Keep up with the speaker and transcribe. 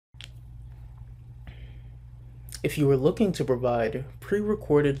If you are looking to provide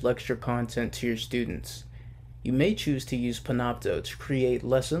pre-recorded lecture content to your students, you may choose to use Panopto to create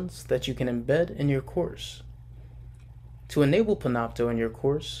lessons that you can embed in your course. To enable Panopto in your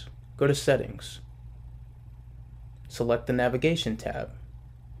course, go to Settings. Select the Navigation tab.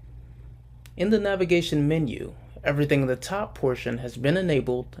 In the navigation menu, everything in the top portion has been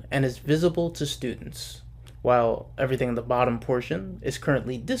enabled and is visible to students, while everything in the bottom portion is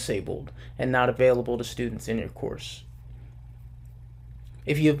currently disabled and not available to students in your course.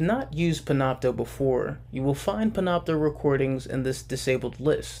 If you have not used Panopto before, you will find Panopto recordings in this disabled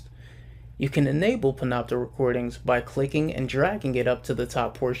list. You can enable Panopto recordings by clicking and dragging it up to the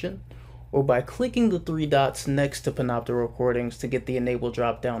top portion, or by clicking the three dots next to Panopto recordings to get the Enable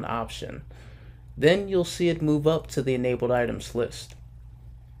drop-down option. Then you'll see it move up to the enabled items list.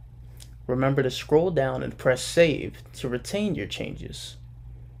 Remember to scroll down and press Save to retain your changes.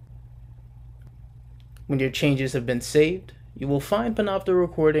 When your changes have been saved, you will find Panopto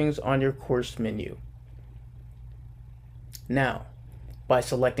recordings on your course menu. Now, by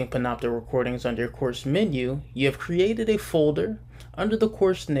selecting Panopto recordings on your course menu, you have created a folder under the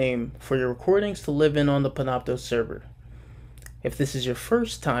course name for your recordings to live in on the Panopto server. If this is your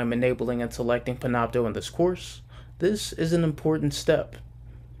first time enabling and selecting Panopto in this course, this is an important step.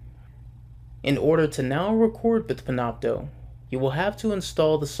 In order to now record with Panopto, you will have to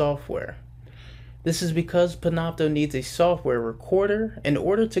install the software. This is because Panopto needs a software recorder in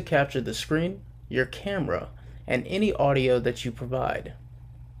order to capture the screen, your camera, and any audio that you provide.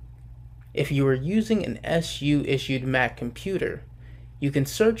 If you are using an SU-issued Mac computer, you can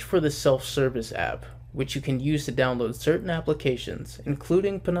search for the self-service app, which you can use to download certain applications,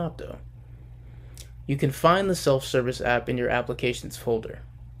 including Panopto. You can find the self-service app in your Applications folder.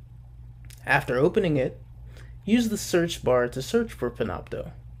 After opening it, use the search bar to search for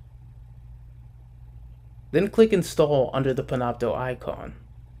Panopto. Then click Install under the Panopto icon.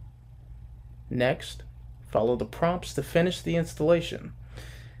 Next, follow the prompts to finish the installation.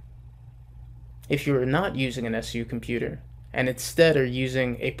 If you are not using an SU computer, and instead are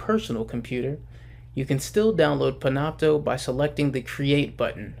using a personal computer, you can still download Panopto by selecting the Create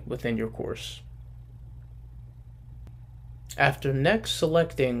button within your course. After next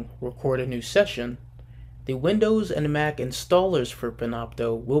selecting Record a New Session, the Windows and Mac installers for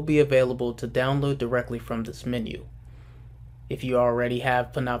Panopto will be available to download directly from this menu. If you already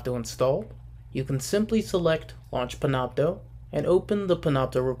have Panopto installed, you can simply select Launch Panopto and open the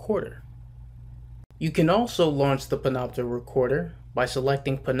Panopto Recorder. You can also launch the Panopto Recorder by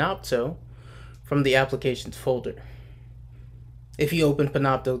selecting Panopto from the Applications folder. If you open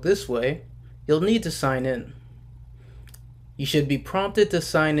Panopto this way, you'll need to sign in. You should be prompted to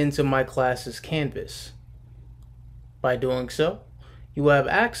sign into My Classes Canvas. By doing so, you will have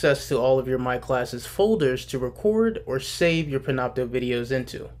access to all of your My Classes folders to record or save your Panopto videos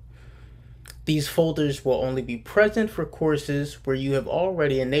into. These folders will only be present for courses where you have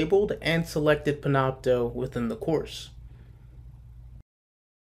already enabled and selected Panopto within the course.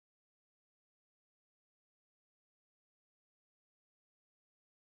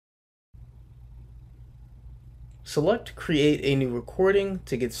 Select Create a New Recording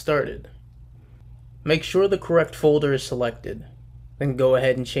to get started. Make sure the correct folder is selected. Then go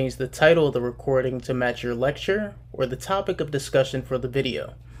ahead and change the title of the recording to match your lecture or the topic of discussion for the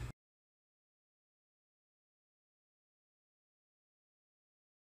video.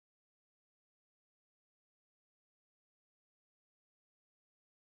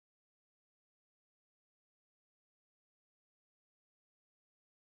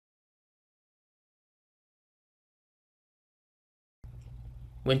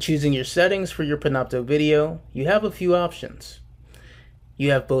 When choosing your settings for your Panopto video, you have a few options. You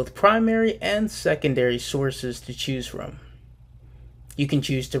have both primary and secondary sources to choose from. You can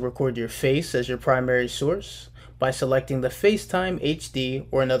choose to record your face as your primary source by selecting the FaceTime HD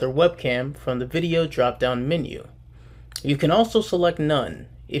or another webcam from the video drop-down menu. You can also select None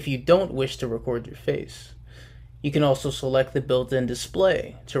if you don't wish to record your face. You can also select the built-in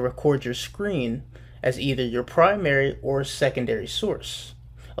display to record your screen as either your primary or secondary source,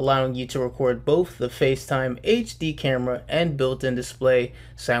 allowing you to record both the FaceTime HD camera and built-in display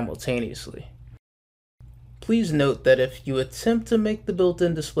simultaneously. Please note that if you attempt to make the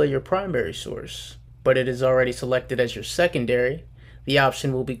built-in display your primary source, but it is already selected as your secondary, the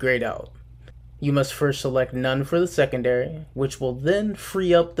option will be grayed out. You must first select None for the secondary, which will then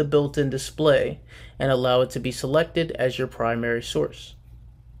free up the built-in display and allow it to be selected as your primary source.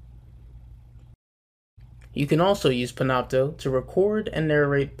 You can also use Panopto to record and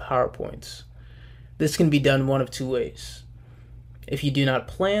narrate PowerPoints. This can be done one of two ways. If you do not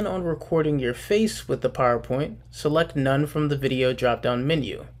plan on recording your face with the PowerPoint, select None from the Video drop-down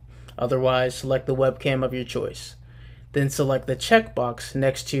menu. Otherwise, select the webcam of your choice. Then select the checkbox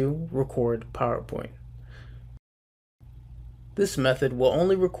next to Record PowerPoint. This method will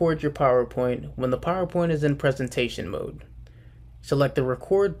only record your PowerPoint when the PowerPoint is in presentation mode. Select the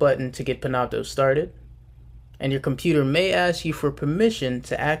Record button to get Panopto started, and your computer may ask you for permission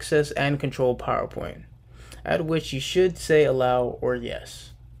to access and control PowerPoint, at which you should say Allow or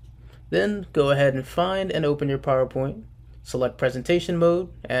Yes. Then go ahead and find and open your PowerPoint, select Presentation Mode,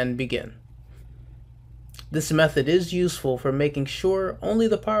 and begin. This method is useful for making sure only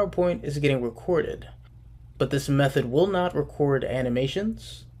the PowerPoint is getting recorded, but this method will not record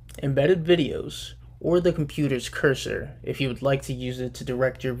animations, embedded videos, or the computer's cursor if you would like to use it to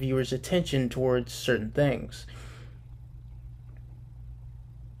direct your viewer's attention towards certain things.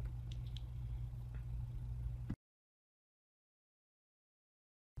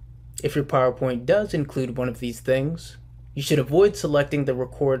 If your PowerPoint does include one of these things, you should avoid selecting the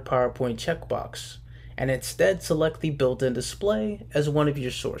Record PowerPoint checkbox and instead select the built-in display as one of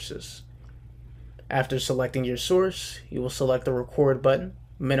your sources. After selecting your source, you will select the Record button,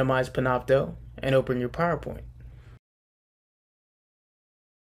 minimize Panopto, and open your PowerPoint.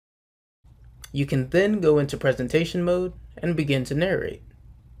 You can then go into presentation mode and begin to narrate.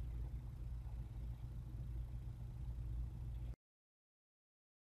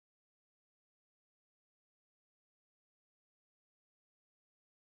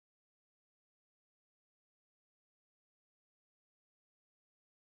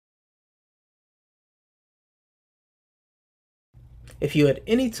 If you at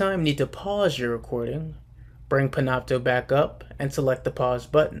any time need to pause your recording, bring Panopto back up and select the pause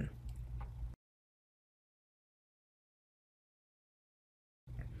button.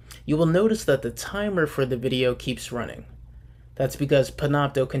 You will notice that the timer for the video keeps running. That's because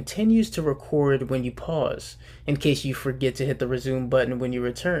Panopto continues to record when you pause, in case you forget to hit the resume button when you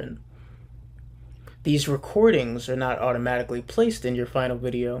return. These recordings are not automatically placed in your final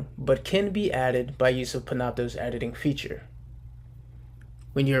video, but can be added by use of Panopto's editing feature.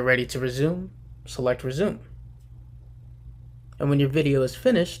 When you are ready to resume, select Resume. And when your video is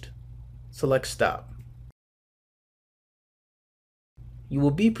finished, select Stop. You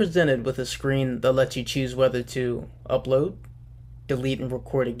will be presented with a screen that lets you choose whether to upload, delete and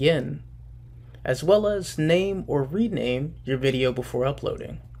record again, as well as name or rename your video before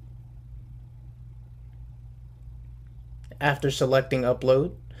uploading. After selecting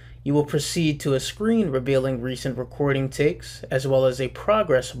Upload, you will proceed to a screen revealing recent recording takes, as well as a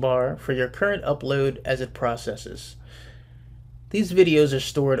progress bar for your current upload as it processes. These videos are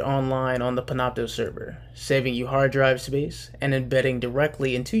stored online on the Panopto server, saving you hard drive space and embedding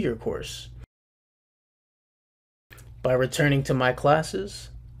directly into your course. By returning to My Classes,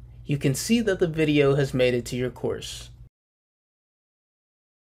 you can see that the video has made it to your course.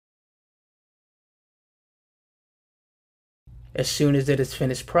 As soon as it is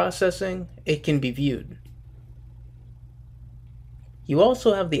finished processing, it can be viewed. You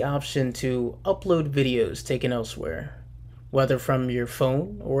also have the option to upload videos taken elsewhere, whether from your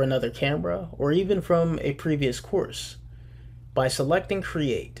phone or another camera, or even from a previous course. By selecting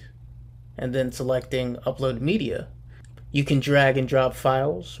Create, and then selecting Upload Media, you can drag and drop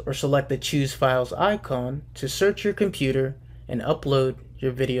files or select the Choose Files icon to search your computer and upload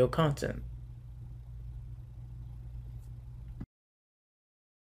your video content.